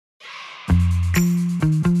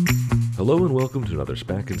Hello and welcome to another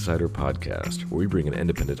SPAC Insider podcast, where we bring an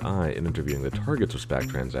independent eye in interviewing the targets of SPAC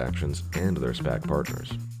transactions and their SPAC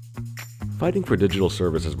partners. Fighting for digital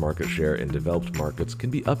services market share in developed markets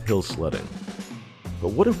can be uphill sledding. But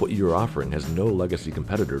what if what you're offering has no legacy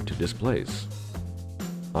competitor to displace?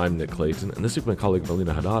 I'm Nick Clayton, and this week my colleague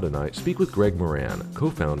Melina Haddad and I speak with Greg Moran,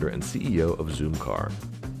 co-founder and CEO of Zoomcar.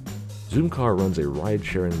 Zoomcar runs a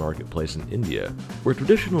ride-sharing marketplace in India, where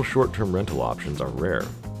traditional short-term rental options are rare.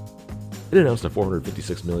 It announced a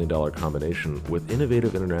 $456 million combination with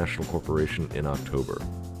Innovative International Corporation in October.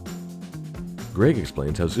 Greg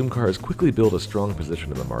explains how Zoomcar has quickly built a strong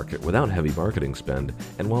position in the market without heavy marketing spend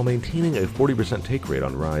and while maintaining a 40% take rate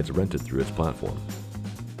on rides rented through its platform.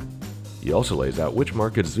 He also lays out which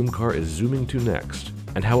markets Zoomcar is zooming to next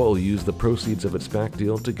and how it will use the proceeds of its SPAC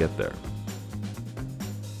deal to get there.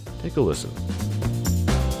 Take a listen.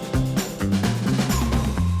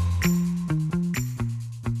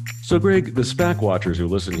 So Greg, the SPAC watchers who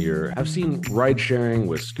listen here have seen ride sharing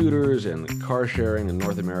with scooters and car sharing in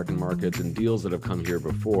North American markets and deals that have come here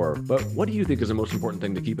before. But what do you think is the most important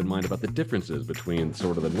thing to keep in mind about the differences between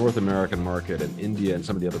sort of the North American market and India and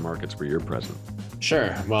some of the other markets where you're present?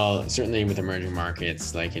 Sure. Well, certainly with emerging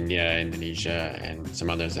markets like India, Indonesia, and some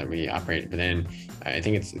others that we operate within, I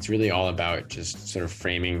think it's really all about just sort of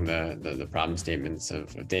framing the problem statements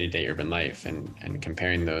of day-to-day urban life and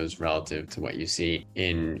comparing those relative to what you see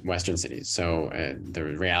in Western cities. So the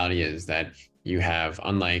reality is that you have,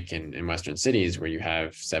 unlike in Western cities where you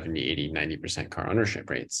have 70, 80, 90% car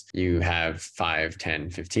ownership rates, you have 5,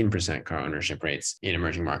 10, 15% car ownership rates in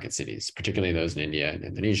emerging market cities, particularly those in India and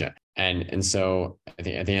Indonesia. And so I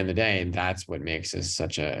think at the end of the day, that's what makes this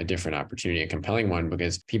such a different opportunity, a compelling one,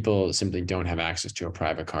 because people simply don't have access to a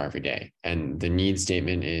private car every day. And the need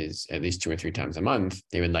statement is at least 2 or 3 times a month,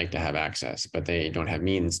 they would like to have access, but they don't have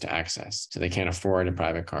means to access. So they can't afford a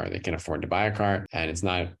private car. They can't afford to buy a car. And it's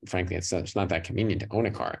not, frankly, it's not that convenient to own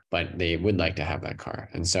a car, but they would like to have that car.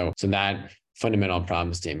 And so that fundamental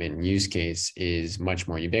problem statement and use case is much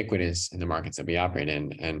more ubiquitous in the markets that we operate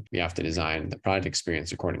in, and we have to design the product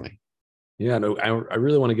experience accordingly. Yeah, no, I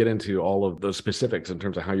really want to get into all of those specifics in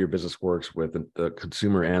terms of how your business works with the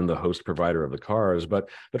consumer and the host provider of the cars. But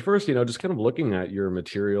first, just kind of looking at your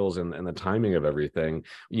materials and the timing of everything,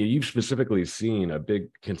 you've specifically seen a big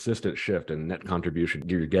consistent shift in net contribution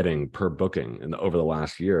you're getting per booking over the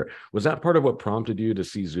last year. Was that part of what prompted you to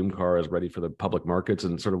see Zoomcar as ready for the public markets?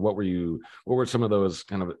 And sort of what were some of those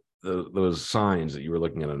kind of those signs that you were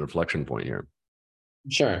looking at an inflection point here?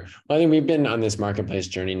 Sure. Well, I think we've been on this marketplace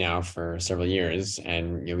journey now for several years,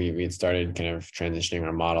 and we had started kind of transitioning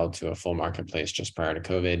our model to a full marketplace just prior to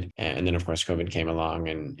COVID, and then of course COVID came along,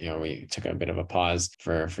 and we took a bit of a pause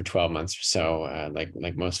for 12 months or so,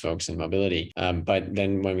 like most folks in mobility. But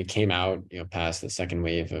then when we came out, past the second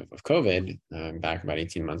wave of COVID, back about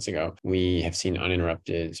 18 months ago, we have seen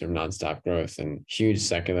uninterrupted sort of nonstop growth and huge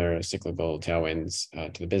secular cyclical tailwinds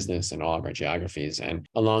to the business in all of our geographies. And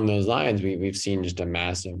along those lines, we've seen just a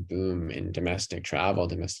massive boom in domestic travel,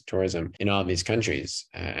 domestic tourism in all of these countries,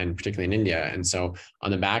 and particularly in India. And so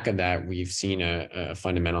on the back of that, we've seen a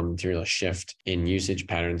fundamental material shift in usage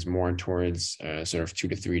patterns more towards sort of 2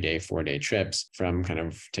 to 3 day, 4 day trips from kind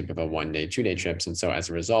of typical 1 day, 2 day trips. And so as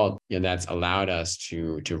a result, that's allowed us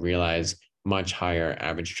to realize much higher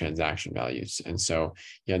average transaction values. And so,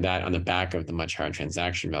 that on the back of the much higher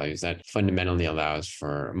transaction values, that fundamentally allows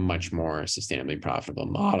for a much more sustainably profitable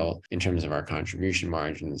model in terms of our contribution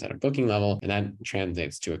margins at a booking level. And that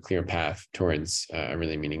translates to a clear path towards a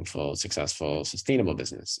really meaningful, successful, sustainable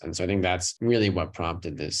business. And so I think that's really what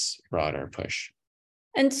prompted this broader push.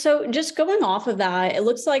 And so just going off of that, it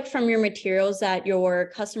looks like from your materials that your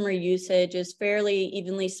customer usage is fairly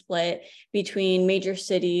evenly split between major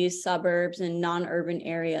cities, suburbs, and non-urban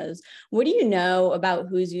areas. What do you know about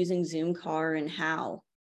who's using Zoomcar and how?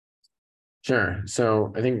 Sure.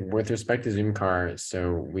 So I think with respect to Zoomcar,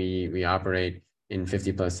 so we operate in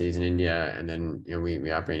 50 plus cities in India, and then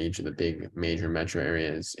we operate in each of the big major metro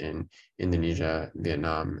areas in Indonesia,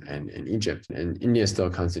 Vietnam, and Egypt. And India still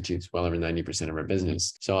constitutes well over 90% of our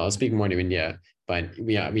business. So I'll speak more to India, but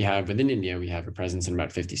we have within India, we have a presence in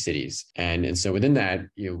about 50 cities. And so within that,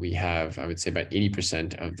 we have, I would say, about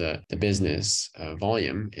 80% of the business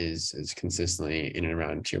volume is consistently in and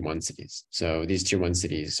around tier 1 cities. So these tier 1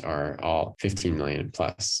 cities are all 15 million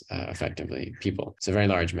plus effectively people. So very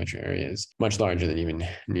large metro areas, much larger than even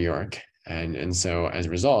New York. And so as a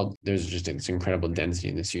result, there's just this incredible density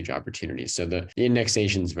and this huge opportunity. So the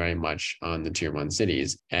indexation is very much on the tier one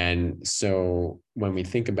cities. And so when we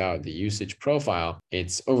think about the usage profile,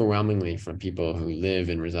 it's overwhelmingly from people who live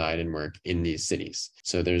and reside and work in these cities.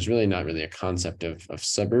 So there's really not really a concept of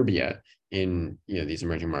suburbia in these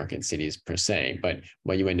emerging market cities per se. But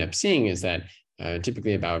what you end up seeing is that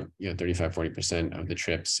typically about 35-40% of the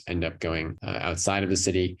trips end up going outside of the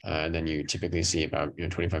city. Then you typically see about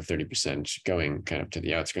 25-30% going kind of to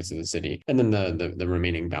the outskirts of the city, and then the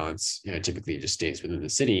remaining balance typically just stays within the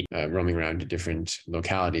city, roaming around to different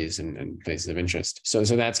localities and places of interest. So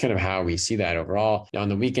that's kind of how we see that overall. Now on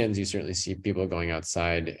the weekends, you certainly see people going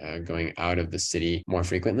outside, going out of the city more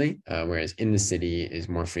frequently, whereas in the city is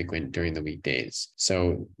more frequent during the weekdays.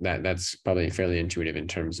 So that's probably fairly intuitive in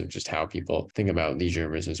terms of just how people think about leisure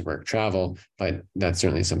versus work travel, but that's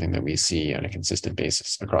certainly something that we see on a consistent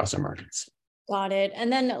basis across our markets. Got it. And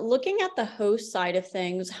then looking at the host side of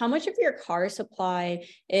things, how much of your car supply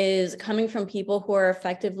is coming from people who are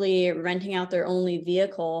effectively renting out their only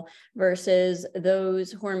vehicle versus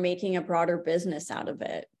those who are making a broader business out of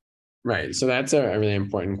it? Right. So that's a really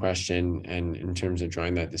important question. And in terms of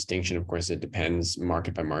drawing that distinction, of course, it depends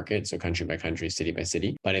market by market, so country by country, city by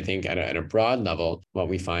city. But I think at a broad level, what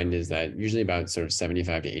we find is that usually about sort of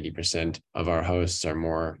 75 to 80% of our hosts are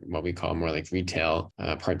more what we call more like retail,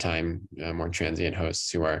 part-time, more transient hosts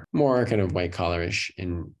who are more kind of white collarish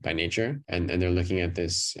in by nature. And they're looking at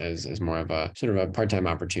this as more of a sort of a part-time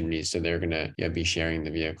opportunity. So they're going to be sharing the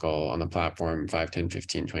vehicle on the platform 5, 10,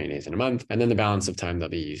 15, 20 days in a month. And then the balance of time they'll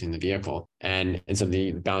be using the vehicle. And so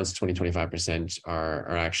the balance 20-25%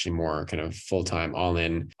 are actually more kind of full-time,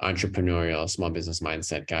 all-in entrepreneurial small business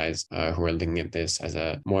mindset guys who are looking at this as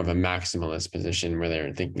a more of a maximalist position where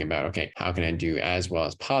they're thinking about, okay, how can I do as well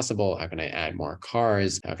as possible? How can I add more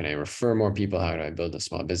cars? How can I refer more people? How do I build a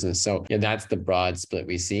small business? So that's the broad split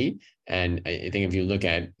we see. And I think if you look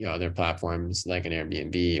at other platforms like an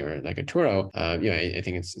Airbnb or like a Turo, I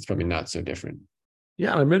think it's probably not so different.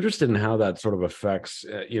 Yeah, I'm interested in how that sort of affects,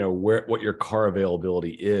 what your car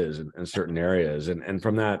availability is in certain areas. And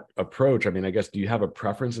from that approach, I mean, I guess, do you have a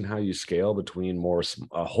preference in how you scale between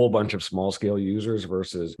a whole bunch of small scale users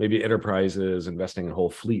versus maybe enterprises investing in whole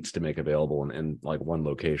fleets to make available in like one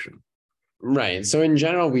location? Right. So in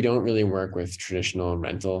general, we don't really work with traditional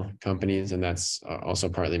rental companies. And that's also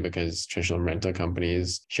partly because traditional rental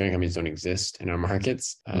companies, sharing companies don't exist in our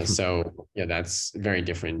markets. So that's very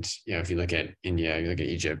different. If you look at India, you look at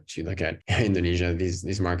Egypt, you look at Indonesia,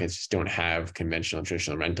 these markets just don't have conventional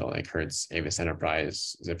traditional rental like Hertz, Avis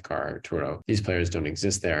Enterprise, Zipcar, Turo. These players don't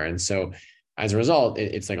exist there. And so as a result,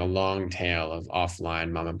 it's like a long tail of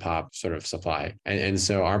offline mom and pop sort of supply. And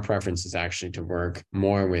so our preference is actually to work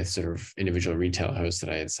more with sort of individual retail hosts that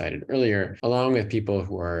I had cited earlier, along with people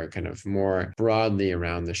who are kind of more broadly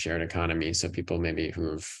around the shared economy. So people maybe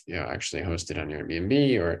who've actually hosted on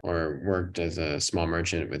Airbnb or worked as a small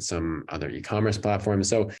merchant with some other e-commerce platform.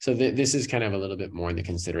 So this is kind of a little bit more the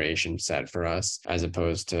consideration set for us, as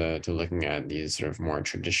opposed to looking at these sort of more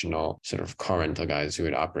traditional sort of car rental guys who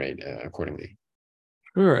would operate accordingly.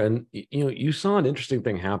 Sure. And, you saw an interesting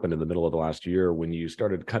thing happen in the middle of the last year when you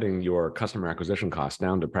started cutting your customer acquisition costs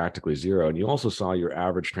down to practically zero. And you also saw your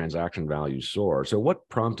average transaction value soar. So what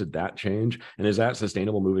prompted that change? And is that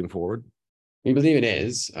sustainable moving forward? We believe it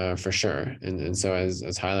is for sure. And so as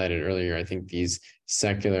highlighted earlier, I think these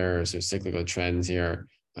secular sort of cyclical trends here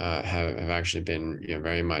have actually been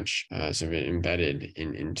very much sort of embedded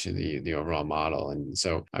into the overall model. And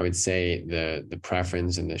so I would say the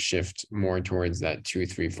preference and the shift more towards that 2,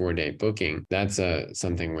 3, 4 day booking, that's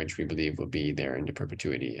something which we believe will be there into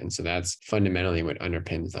perpetuity. And so that's fundamentally what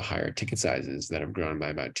underpins the higher ticket sizes that have grown by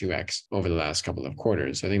about 2x over the last couple of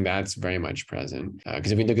quarters. So I think that's very much present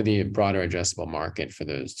because if we look at the broader addressable market for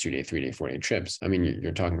those 2 day, 3 day, 4 day trips, I mean,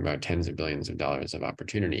 you're talking about tens of billions of dollars of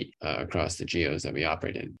opportunity across the geos that we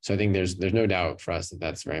operate in. So I think there's no doubt for us that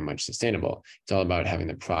that's very much sustainable. It's all about having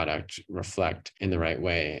the product reflect in the right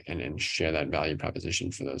way and share that value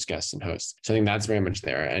proposition for those guests and hosts. So I think that's very much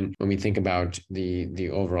there. And when we think about the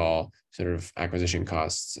overall sort of acquisition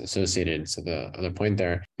costs associated, so the other point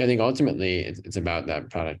there, I think ultimately it's about that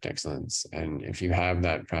product excellence. And if you have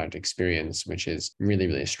that product experience, which is really,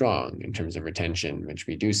 really strong in terms of retention, which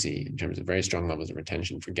we do see in terms of very strong levels of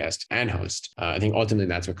retention for guest and host, I think ultimately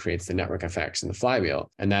that's what creates the network effects and the flywheel.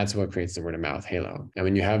 And that's what creates the word of mouth halo. And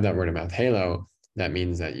when you have that word of mouth halo, that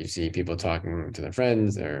means that you see people talking to their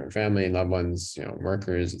friends, their family, loved ones,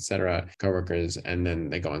 workers, et cetera, coworkers, and then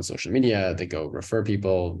they go on social media, they go refer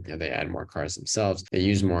people, they add more cars themselves, they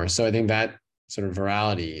use more. So I think that sort of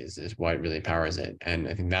virality is what really powers it. And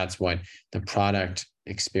I think that's what the product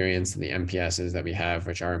experience, the NPSs that we have,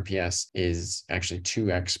 which our NPS is actually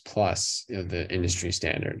 2x plus the industry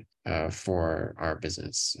standard for our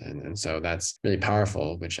business. And so that's really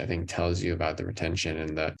powerful, which I think tells you about the retention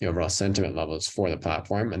and the overall sentiment levels for the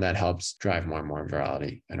platform. And that helps drive more and more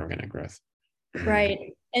virality and organic growth. Right.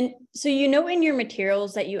 And so, in your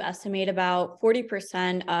materials that you estimate about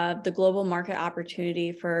 40% of the global market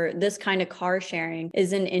opportunity for this kind of car sharing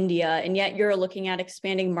is in India, and yet you're looking at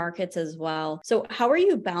expanding markets as well. So how are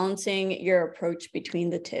you balancing your approach between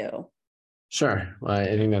the two? Sure. Well, I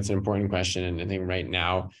think that's an important question. And I think right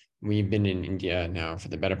now, we've been in India now for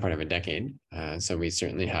the better part of a decade. So we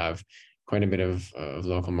certainly have quite a bit of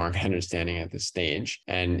local market understanding at this stage.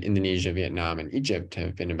 And Indonesia, Vietnam, and Egypt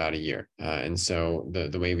have been about a year. And so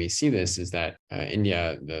the way we see this is that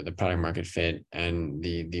India, the product market fit and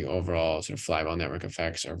the overall sort of flywheel network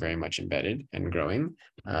effects are very much embedded and growing.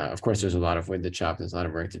 Of course, there's a lot of wood to chop. There's a lot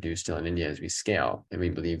of work to do still in India as we scale. And we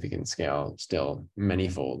believe we can scale still many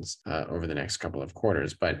folds over the next couple of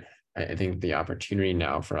quarters. But I think the opportunity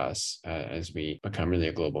now for us as we become really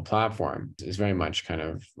a global platform is very much kind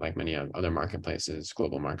of like many other marketplaces,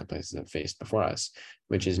 global marketplaces have faced before us,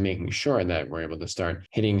 which is making sure that we're able to start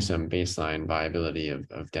hitting some baseline viability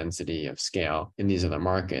of density, of scale in these other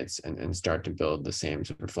markets and start to build the same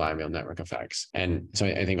sort of flywheel network effects. And so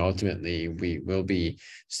I think ultimately we will be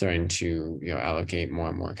starting to allocate more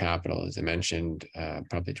and more capital, as I mentioned,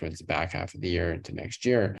 probably towards the back half of the year into next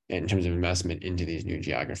year in terms of investment into these new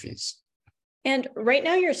geographies. And right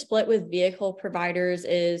now your split with vehicle providers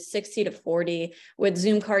is 60-40, with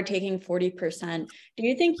Zoomcar taking 40%. Do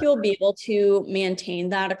you think you'll be able to maintain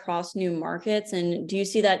that across new markets? And do you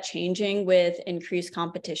see that changing with increased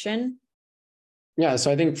competition? Yeah,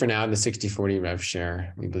 so I think for now, the 60-40 rev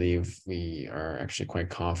share, we believe we are actually quite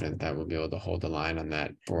confident that we'll be able to hold the line on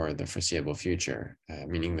that for the foreseeable future,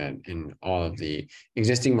 meaning that in all of the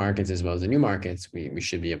existing markets as well as the new markets, we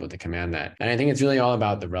should be able to command that. And I think it's really all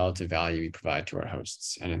about the relative value we provide to our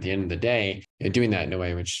hosts. And at the end of the day, doing that in a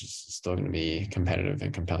way which is still going to be competitive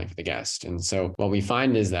and compelling for the guest. And so what we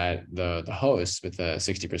find is that the hosts with a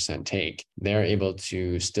 60% take, they're able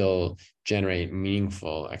to still generate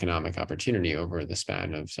meaningful economic opportunity over the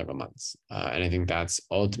span of several months. And I think that's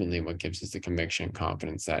ultimately what gives us the conviction and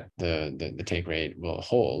confidence that the take rate will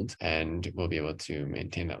hold and we'll be able to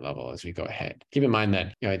maintain that level as we go ahead. Keep in mind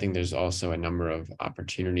that I think there's also a number of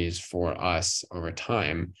opportunities for us over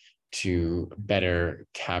time to better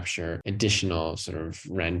capture additional sort of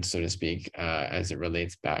rent, so to speak, as it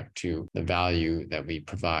relates back to the value that we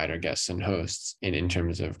provide our guests and hosts in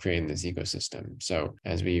terms of creating this ecosystem. So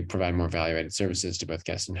as we provide more value-added services to both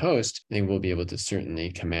guests and hosts, I think we'll be able to certainly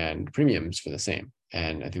command premiums for the same.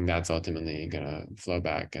 And I think that's ultimately going to flow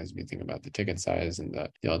back as we think about the ticket size and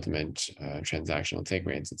the ultimate transactional take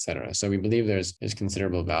rates, et cetera. So we believe there's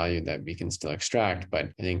considerable value that we can still extract, but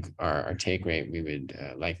I think our take rate, we would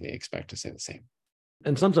likely expect to stay the same.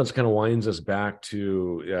 In some sense, kind of winds us back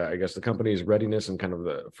to, I guess, the company's readiness and kind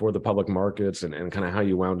of for the public markets and kind of how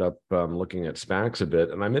you wound up looking at SPACs a bit.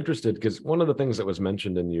 And I'm interested because one of the things that was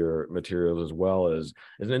mentioned in your materials as well is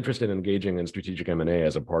an interest in engaging in strategic M&A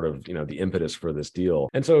as a part of, the impetus for this deal.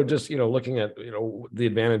 And so just, looking at, the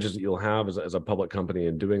advantages that you'll have as a public company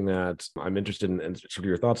in doing that, I'm interested in sort of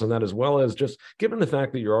your thoughts on that, as well as just given the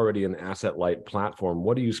fact that you're already an asset light platform,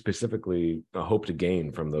 what do you specifically hope to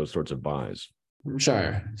gain from those sorts of buys?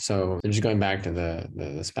 Sure. So just going back to the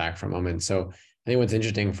SPAC for a moment. So I think what's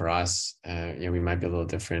interesting for us, we might be a little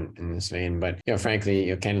different in this vein, but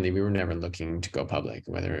frankly, candidly, we were never looking to go public,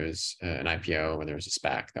 whether it was an IPO, whether it was a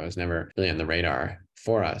SPAC. That was never really on the radar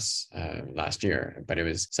for us last year, but it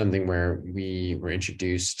was something where we were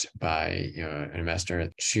introduced by an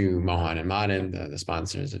investor to Moran and Moran, the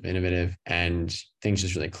sponsors of Innovative, and things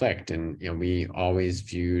just really clicked. And we always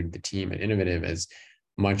viewed the team at Innovative as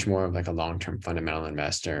much more of like a long-term fundamental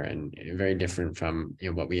investor and very different from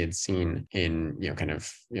what we had seen in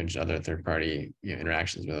just other third-party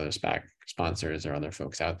interactions with other SPAC sponsors or other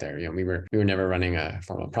folks out there. We were never running a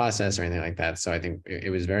formal process or anything like that. So I think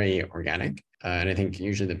it was very organic. And I think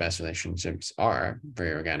usually the best relationships are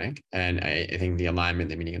very organic. And I think the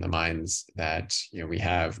alignment, the meeting of the minds that we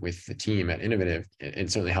have with the team at Innovative,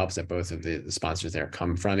 it certainly helps that both of the sponsors there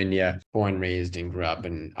come from India, born, raised, and grew up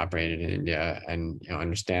and operated in India, and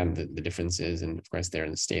understand the differences. And of course, they're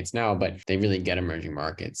in the States now, but they really get emerging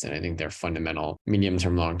markets. And I think they're fundamental,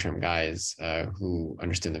 medium-term, long-term guys who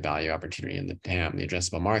understand the value opportunity and the TAM, the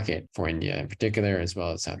addressable market for India in particular, as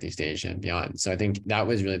well as Southeast Asia and beyond. So I think that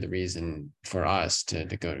was really the reason for us to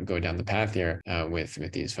go down the path here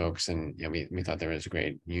with these folks. And we thought there was a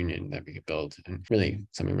great union that we could build and really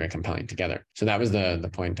something very compelling together. So that was the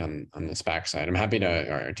point on the SPAC side. I'm happy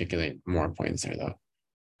to articulate more points there though.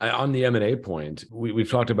 On the M&A point, we've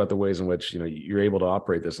talked about the ways in which you're able to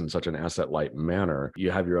operate this in such an asset-light manner. You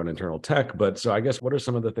have your own internal tech, but so I guess what are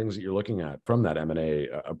some of the things that you're looking at from that M&A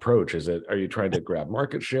approach? Are you trying to grab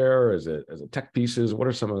market share? Is it tech pieces? What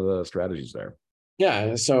are some of the strategies there?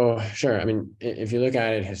 Yeah, so sure. I mean, if you look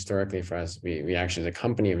at it historically for us, we actually as a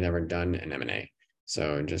company have never done an M&A.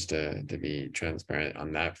 So just to be transparent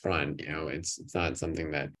on that front, it's not something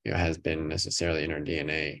that has been necessarily in our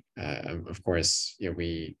DNA. Of course,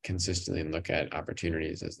 we consistently look at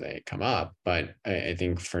opportunities as they come up, but I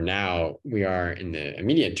think for now we are in the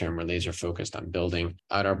immediate term, we're laser focused on building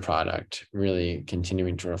out our product, really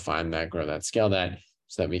continuing to refine that, grow that, scale that,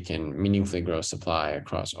 so that we can meaningfully grow supply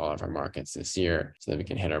across all of our markets this year, so that we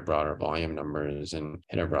can hit our broader volume numbers and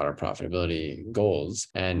hit our broader profitability goals.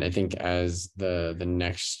 And I think as the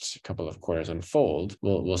next couple of quarters unfold,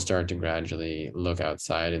 we'll start to gradually look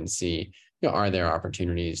outside and see, are there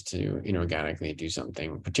opportunities to organically do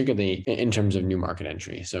something, particularly in terms of new market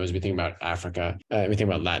entry? So as we think about Africa, we think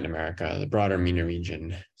about Latin America, the broader MENA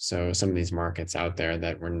region. So some of these markets out there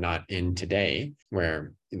that we're not in today,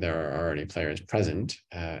 where there are already players present,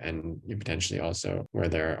 and potentially also where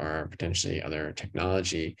there are potentially other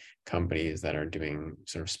technology companies that are doing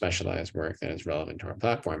sort of specialized work that is relevant to our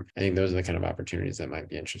platform. I think those are the kind of opportunities that might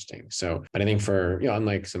be interesting. So, but I think for,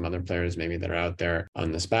 unlike some other players maybe that are out there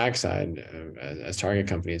on the SPAC side as target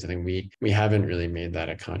companies, I think we haven't really made that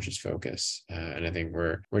a conscious focus. And I think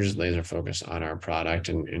we're just laser focused on our product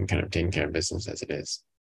and kind of taking care of business as it is.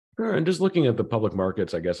 Sure. And just looking at the public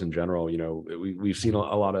markets, I guess in general, we've seen a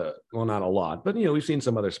lot of, well, not a lot, but we've seen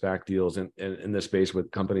some other SPAC deals in this space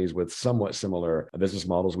with companies with somewhat similar business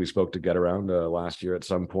models. We spoke to Get Around last year at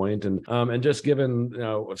some point, and just given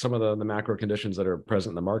some of the macro conditions that are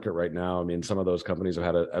present in the market right now, I mean, some of those companies have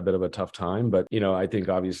had a bit of a tough time, but I think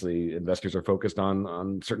obviously investors are focused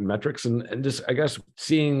on certain metrics and just I guess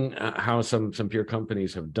seeing how some peer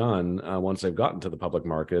companies have done once they've gotten to the public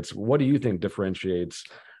markets. What do you think differentiates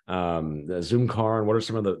the Zoomcar, and what are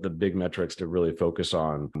some of the big metrics to really focus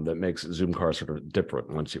on that makes Zoomcar sort of different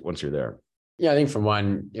once you're there? Yeah, I think for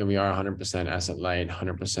one, we are 100% asset light,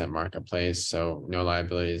 100% marketplace, so no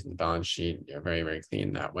liabilities in the balance sheet. You're very, very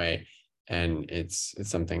clean that way. And it's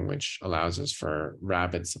something which allows us for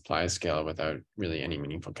rapid supply scale without really any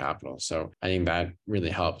meaningful capital. So I think that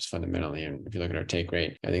really helps fundamentally. And if you look at our take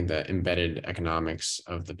rate, I think the embedded economics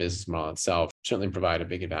of the business model itself certainly provide a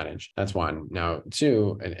big advantage. That's one. Now,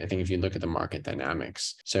 two, I think if you look at the market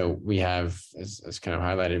dynamics, so we have, as kind of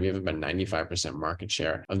highlighted, we have about 95% market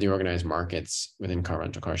share of the organized markets within car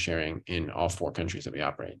rental, car sharing in all 4 countries that we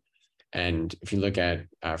operate. And if you look at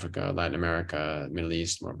Africa, Latin America, Middle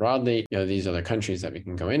East more broadly, these other countries that we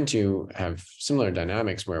can go into have similar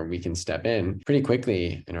dynamics where we can step in pretty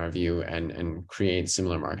quickly in our view and create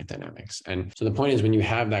similar market dynamics. And so the point is when you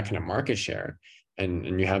have that kind of market share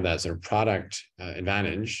and you have that sort of product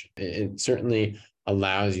advantage, it certainly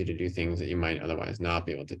allows you to do things that you might otherwise not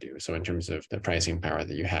be able to do. So in terms of the pricing power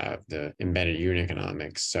that you have, the embedded unit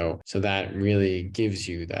economics, so that really gives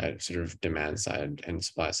you that sort of demand side and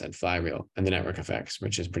supply side flywheel and the network effects,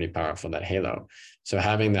 which is pretty powerful, that halo. So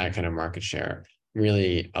having that kind of market share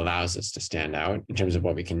really allows us to stand out in terms of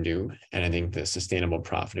what we can do. And I think the sustainable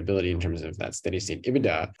profitability in terms of that steady state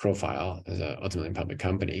EBITDA profile as a ultimately public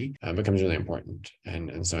company becomes really important.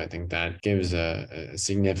 And so I think that gives a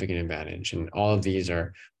significant advantage. And all of these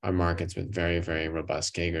are markets with very, very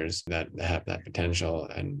robust CAGRs that have that potential.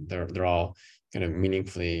 And they're all kind of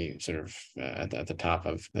meaningfully sort of at the top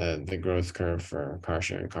of the growth curve for car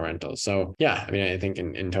sharing, car rentals. So yeah, I mean, I think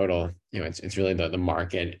in total, it's really the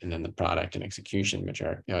market and then the product and execution, which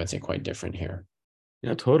are, I'd say quite different here.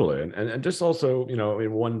 Yeah, totally. And just also, I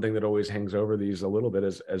mean, one thing that always hangs over these a little bit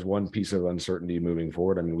as one piece of uncertainty moving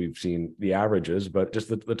forward. I mean, we've seen the averages, but just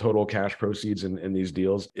the total cash proceeds in these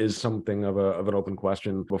deals is something of an open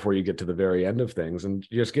question before you get to the very end of things. And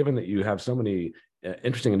just given that you have so many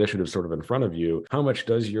interesting initiatives sort of in front of you, how much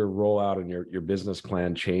does your rollout and your business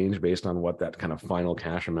plan change based on what that kind of final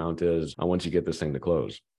cash amount is once you get this thing to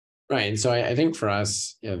close? Right. And so I think for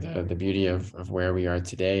us, the beauty of where we are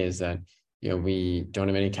today is that we don't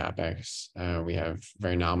have any CapEx. We have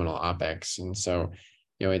very nominal OpEx. And so,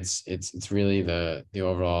 it's really the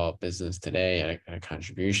overall business today at a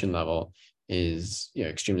contribution level is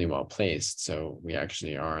extremely well placed. So we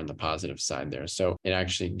actually are on the positive side there. So it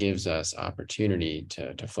actually gives us opportunity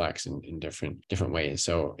to flex in different ways.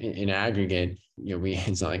 So in aggregate, we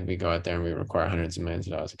it's not like we go out there and we require hundreds of millions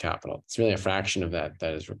of dollars of capital. It's really a fraction of that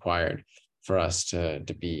is required for us to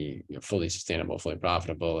be fully sustainable, fully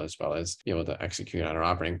profitable, as well as be able to execute on our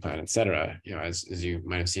operating plan, et cetera. As you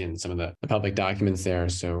might have seen in some of the public documents there.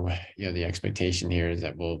 So, the expectation here is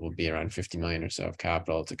that we'll be around 50 million or so of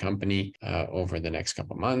capital to company over the next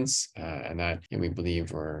couple of months, and that we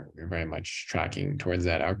believe we're very much tracking towards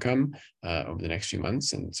that outcome over the next few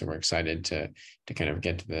months. And so we're excited to kind of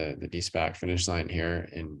get to the de-SPAC finish line here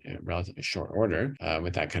in relatively short order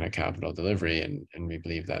with that kind of capital delivery, and we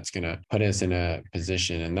believe that's going to put us in a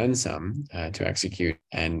position and then some to execute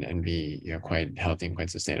and be quite healthy and quite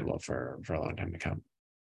sustainable for a long time to come.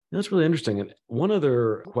 That's really interesting. And one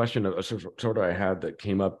other question sort of I had that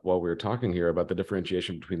came up while we were talking here about the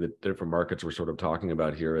differentiation between the different markets we're sort of talking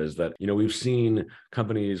about here is that, we've seen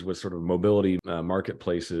companies with sort of mobility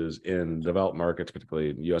marketplaces in developed markets, particularly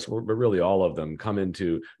in the US, but really all of them come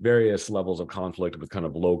into various levels of conflict with kind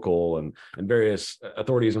of local and various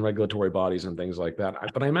authorities and regulatory bodies and things like that.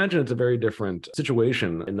 But I imagine it's a very different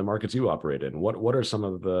situation in the markets you operate in. What are some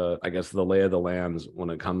of the, I guess, the lay of the lands when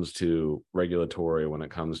it comes to regulatory, when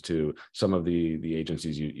it comes to some of the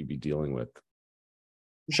agencies you'd be dealing with?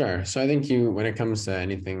 Sure. So I think when it comes to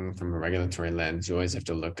anything from a regulatory lens, you always have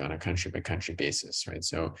to look on a country by country basis, right?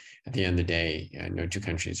 So at the end of the day, no two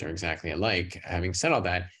countries are exactly alike. Having said all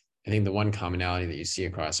that, I think the one commonality that you see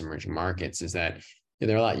across emerging markets is that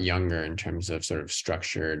they're a lot younger in terms of sort of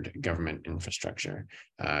structured government infrastructure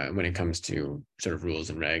when it comes to sort of rules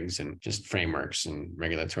and regs and just frameworks and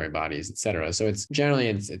regulatory bodies, et cetera. So it's generally,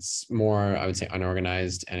 it's more, I would say,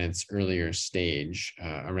 unorganized, and it's earlier stage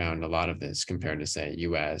around a lot of this compared to, say,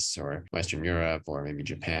 US or Western Europe or maybe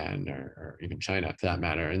Japan or even China for that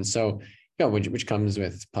matter. And so, which comes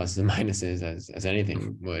with pluses and minuses as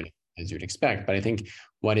anything would, as you'd expect. But I think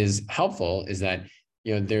what is helpful is that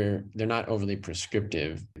they're not overly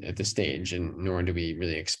prescriptive at this stage, and nor do we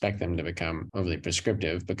really expect them to become overly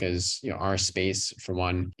prescriptive because our space, for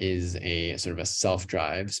one, is a sort of a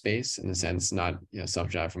self-drive space in the sense, not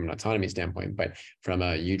self-drive from an autonomy standpoint, but from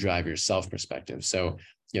a you drive yourself perspective. So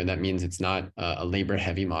that means it's not a labor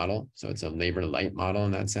heavy model. So it's a labor light model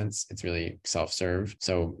in that sense. It's really self-serve.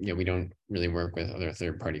 So, we don't really work with other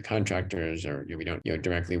third-party contractors, or we don't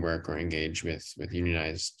directly work or engage with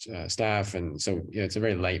unionized staff. And so, it's a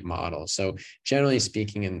very light model. So generally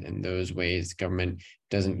speaking, in those ways, the government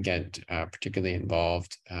doesn't get particularly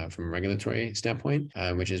involved from a regulatory standpoint,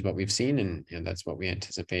 which is what we've seen. And that's what we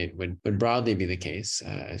anticipate would broadly be the case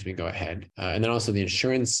as we go ahead. And then also the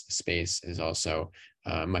insurance space is also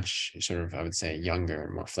much sort of, I would say, younger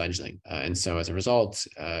and more fledgling. And so as a result,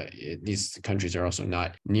 these countries are also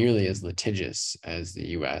not nearly as litigious as the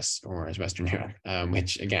US or as Western Europe,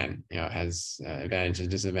 which again, has advantages and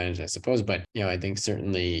disadvantages, I suppose. But, I think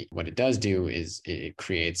certainly what it does do is it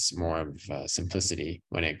creates more of simplicity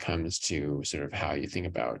when it comes to sort of how you think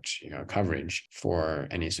about, coverage for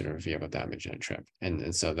any sort of vehicle damage in a trip.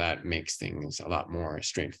 And so that makes things a lot more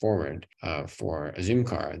straightforward for a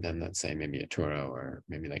Zoomcar than, let's say, maybe a Turo or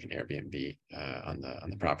maybe like an Airbnb on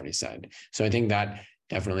the property side. So I think that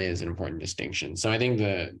definitely is an important distinction. So I think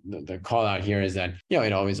the call out here is that,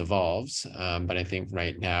 it always evolves. But I think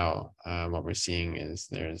right now, what we're seeing is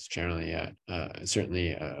there's generally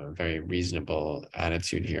certainly a very reasonable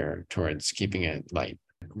attitude here towards keeping it light.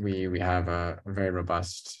 We have a very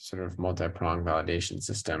robust sort of multi-pronged validation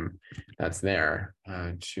system that's there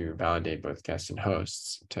to validate both guests and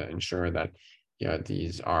hosts to ensure that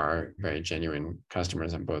these are very genuine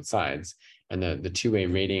customers on both sides. And the two-way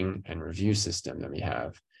rating and review system that we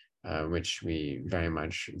have, which we very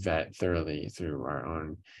much vet thoroughly through our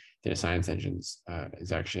own data science engines,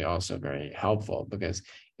 is actually also very helpful because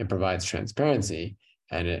it provides transparency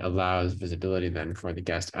and it allows visibility then for the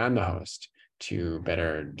guest and the host to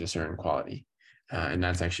better discern quality. And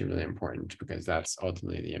that's actually really important because that's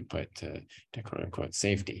ultimately the input to quote unquote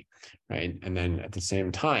safety, right? And then at the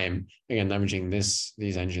same time, again, leveraging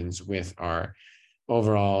these engines with our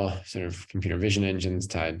overall sort of computer vision engines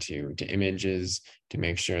tied to images to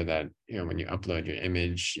make sure that, when you upload your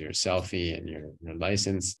image, your selfie and your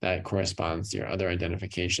license, that corresponds to your other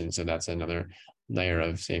identification. So that's another layer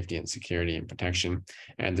of safety and security and protection.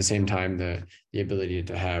 And at the same time, the ability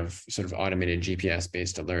to have sort of automated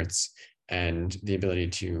GPS-based alerts and the ability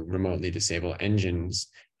to remotely disable engines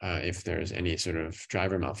if there's any sort of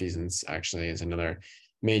driver malfeasance actually is another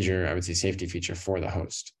major, I would say, safety feature for the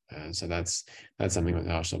host. So that's something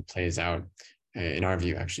that also plays out, in our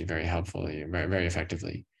view, actually very helpfully, very, very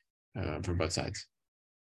effectively from both sides.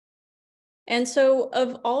 And so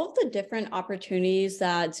of all of the different opportunities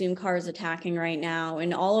that Zoomcar is attacking right now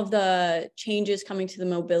and all of the changes coming to the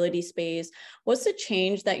mobility space, what's the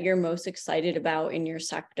change that you're most excited about in your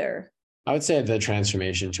sector? I would say the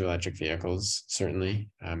transformation to electric vehicles, certainly,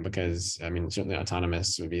 because I mean, certainly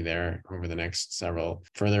autonomous would be there over the next several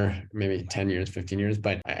further, maybe 10 years, 15 years.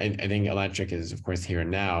 But I think electric is, of course, here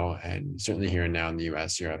and now, and certainly here and now in the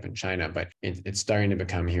US, Europe, and China. But it's starting to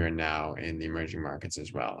become here and now in the emerging markets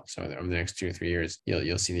as well. So over the next 2 or 3 years,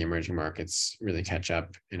 you'll see the emerging markets really catch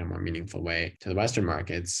up in a more meaningful way to the Western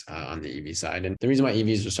markets on the EV side. And the reason why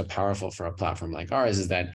EVs are so powerful for a platform like ours is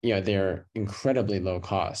that they're incredibly low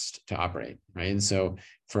cost to operate. Right. And so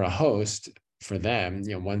for a host, for them,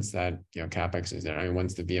 once that, CapEx is there, I mean,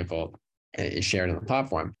 once the vehicle is shared on the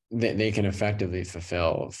platform, they can effectively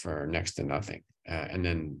fulfill for next to nothing. And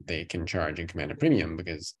then they can charge and command a premium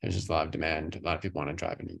because there's just a lot of demand. A lot of people want to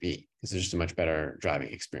drive an EV because there's just a much better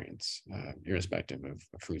driving experience, irrespective of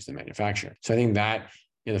who's the manufacturer. So I think that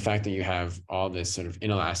the fact that you have all this sort of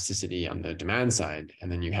inelasticity on the demand side,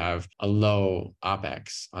 and then you have a low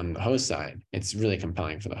OpEx on the host side, it's really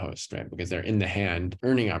compelling for the host, right? Because they're in the hand,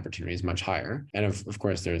 earning opportunities much higher. And of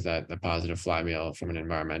course, there's the positive flywheel from an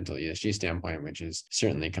environmental ESG standpoint, which is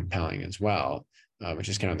certainly compelling as well, which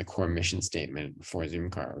is kind of the core mission statement for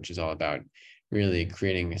Zoomcar, which is all about really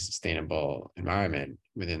creating a sustainable environment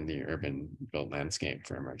within the urban built landscape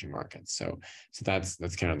for emerging markets. So that's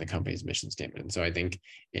kind of the company's mission statement. And so I think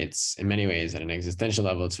it's in many ways at an existential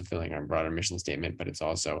level, it's fulfilling our broader mission statement, but it's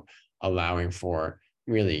also allowing for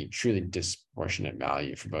really truly disproportionate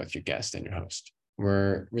value for both your guest and your host.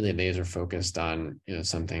 We're really laser focused on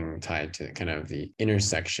something tied to kind of the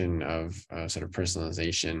intersection of sort of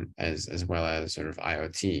personalization as well as sort of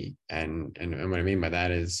IoT. And what I mean by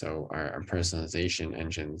that is, so our personalization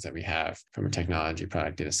engines that we have from a technology,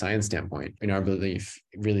 product, data science standpoint, in our belief,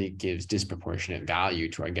 really gives disproportionate value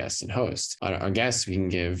to our guests and hosts. Our guests, we can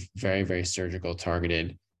give very, very surgical,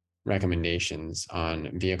 targeted recommendations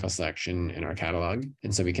on vehicle selection in our catalog.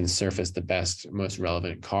 And so we can surface the best, most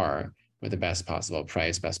relevant car with the best possible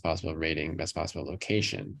price, best possible rating, best possible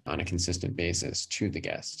location on a consistent basis to the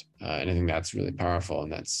guest. And I think that's really powerful.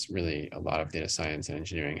 And that's really a lot of data science and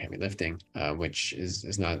engineering heavy lifting, which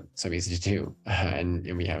is not so easy to do.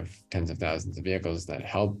 And we have tens of thousands of vehicles that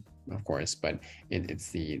help, of course, but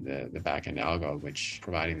it's the back end algo, which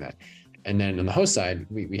providing that. And then on the host side,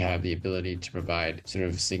 we have the ability to provide sort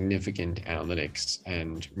of significant analytics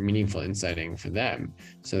and meaningful insighting for them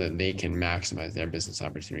so that they can maximize their business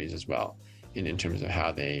opportunities as well in terms of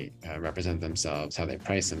how they represent themselves, how they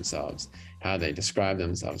price themselves, how they describe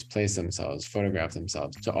themselves, place themselves, photograph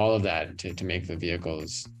themselves. So all of that to make the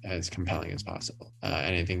vehicles as compelling as possible.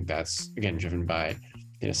 And I think that's, again, driven by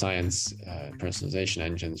data science, personalization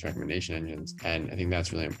engines, recommendation engines. And I think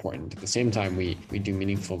that's really important. At the same time, we do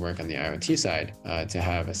meaningful work on the IoT side to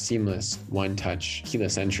have a seamless one-touch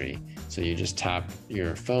keyless entry. So you just tap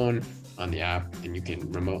your phone on the app and you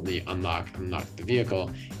can remotely unlock the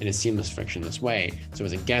vehicle in a seamless, frictionless way. So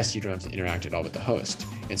as a guest, you don't have to interact at all with the host.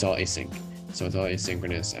 It's all async. So it's all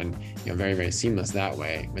asynchronous and very, very seamless that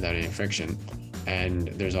way without any friction. And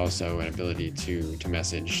there's also an ability to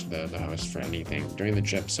message the host for anything during the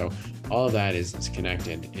trip. So all of that is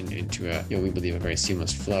connected into a, we believe, a very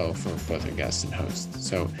seamless flow for both our guests and hosts.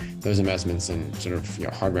 So those investments in sort of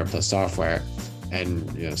hardware plus software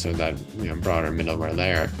and so that broader middleware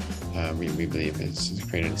layer, we believe has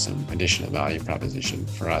created some additional value proposition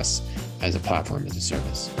for us as a platform, as a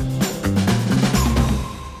service.